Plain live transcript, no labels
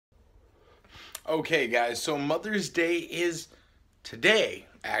Okay, guys, so Mother's Day is today,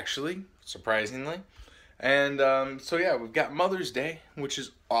 actually, surprisingly. And so, yeah, we've got Mother's Day, which is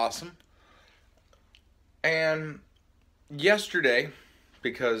awesome. And yesterday,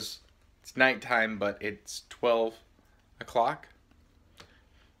 because it's nighttime, but it's 12 o'clock.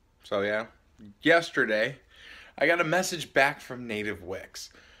 So, yeah, yesterday, I got a message back from Native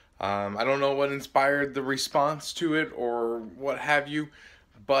Wix. I don't know what inspired the response to it or what have you,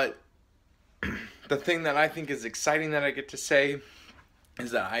 but the thing that I think is exciting that I get to say is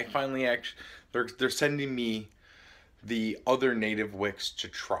that I finally actually they're sending me the other Native Wix to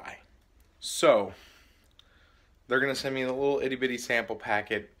try. So they're gonna send me a little itty bitty sample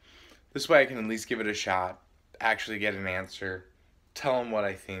packet. This way I can at least give it a shot, actually get an answer, tell them what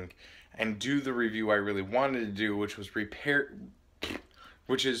I think, and do the review I really wanted to do, which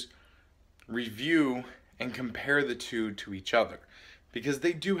is review and compare the two to each other, because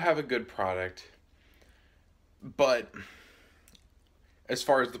they do have a good product, but as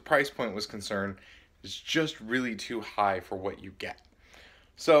far as the price point was concerned, it's just really too high for what you get.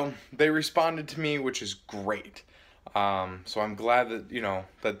 So they responded to me, which is great. So I'm glad that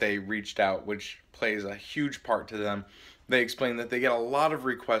that they reached out, which plays a huge part to them. They explained that they get a lot of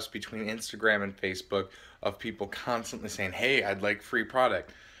requests between Instagram and Facebook of people constantly saying, "Hey, I'd like free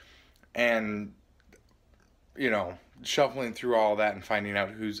product," and shuffling through all that and finding out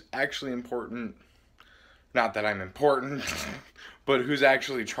who's actually important. Not that I'm important, but who's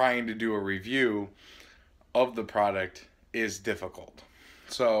actually trying to do a review of the product is difficult.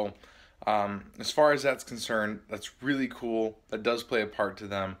 So, as far as that's concerned, that's really cool. That does play a part to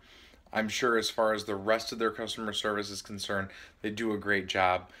them. I'm sure as far as the rest of their customer service is concerned, they do a great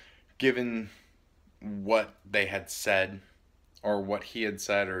job. Given what they had said, or what he had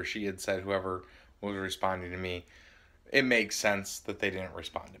said, or she had said, whoever was responding to me, it makes sense that they didn't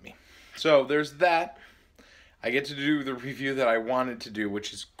respond to me. So there's that. I get to do the review that I wanted to do,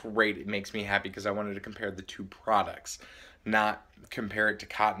 which is great. It makes me happy because I wanted to compare the two products, not compare it to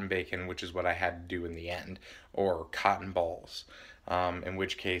cotton bacon, which is what I had to do in the end, or cotton balls, in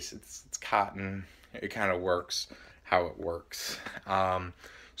which case it's cotton. It kind of works how it works.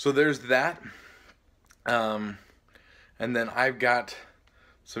 So there's that. And then I've got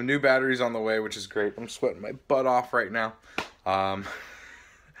some new batteries on the way, which is great. I'm sweating my butt off right now.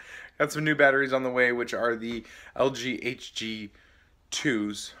 Got some new batteries on the way, which are the LG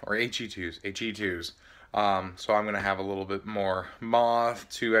HG2s, or HE2s. So I'm going to have a little bit more moth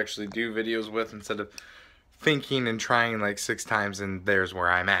to actually do videos with instead of thinking and trying like 6 times, and there's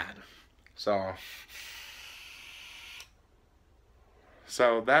where I'm at. So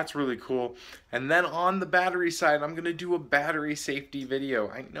that's really cool. And then on the battery side, I'm going to do a battery safety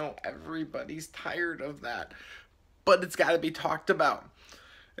video. I know everybody's tired of that, but it's got to be talked about.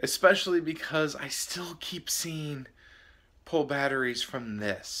 Especially because I still keep seeing pull batteries from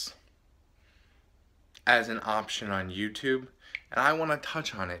this as an option on YouTube. And I want to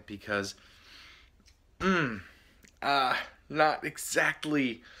touch on it because, not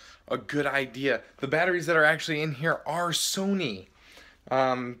exactly a good idea. The batteries that are actually in here are Sony.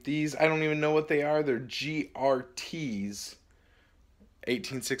 These, I don't even know what they are. They're GRTs.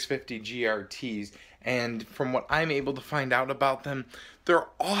 18650 GRTs, and from what I'm able to find out about them, they're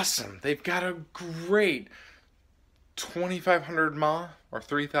awesome. They've got a great 2500 mAh or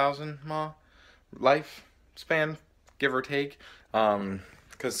 3000 mAh lifespan, give or take.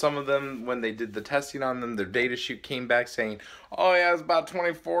 Because some of them, when they did the testing on them, their data sheet came back saying, oh yeah, it's about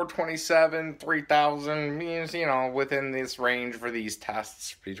 24, 27, 3000, means, within this range for these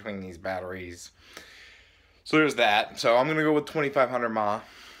tests between these batteries. So there's that. So I'm going to go with 2500 mAh.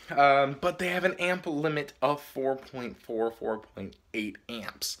 But they have an amp limit of 4.4, 4.8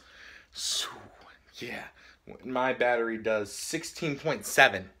 amps. So, yeah. My battery does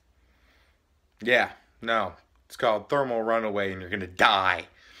 16.7. Yeah, no. It's called thermal runaway and you're going to die.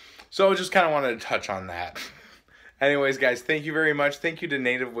 So I just kind of wanted to touch on that. Anyways, guys, thank you very much. Thank you to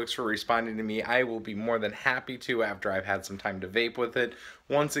Native Wix for responding to me. I will be more than happy to after I've had some time to vape with it.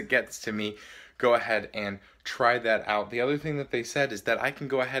 Once it gets to me, go ahead and try that out. The other thing that they said is that I can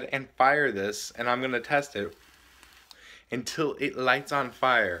go ahead and fire this, and I'm going to test it until it lights on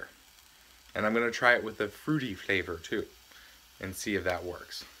fire. And I'm going to try it with a fruity flavor too and see if that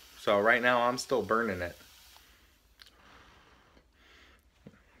works. So right now I'm still burning it.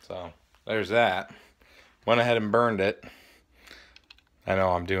 So there's that. Went ahead and burned it. I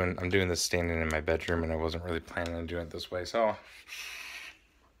know I'm doing this standing in my bedroom, and I wasn't really planning on doing it this way. So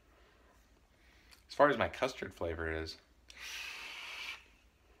as far as my custard flavor is,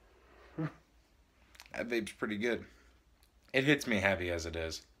 that vape's pretty good. It hits me heavy as it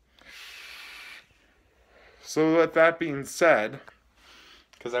is. So with that being said,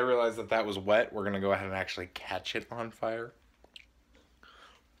 because I realized that that was wet, we're going to go ahead and actually catch it on fire.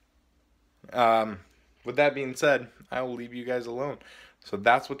 With that being said, I will leave you guys alone. So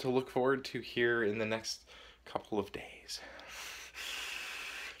that's what to look forward to here in the next couple of days.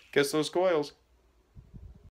 Kiss those coils.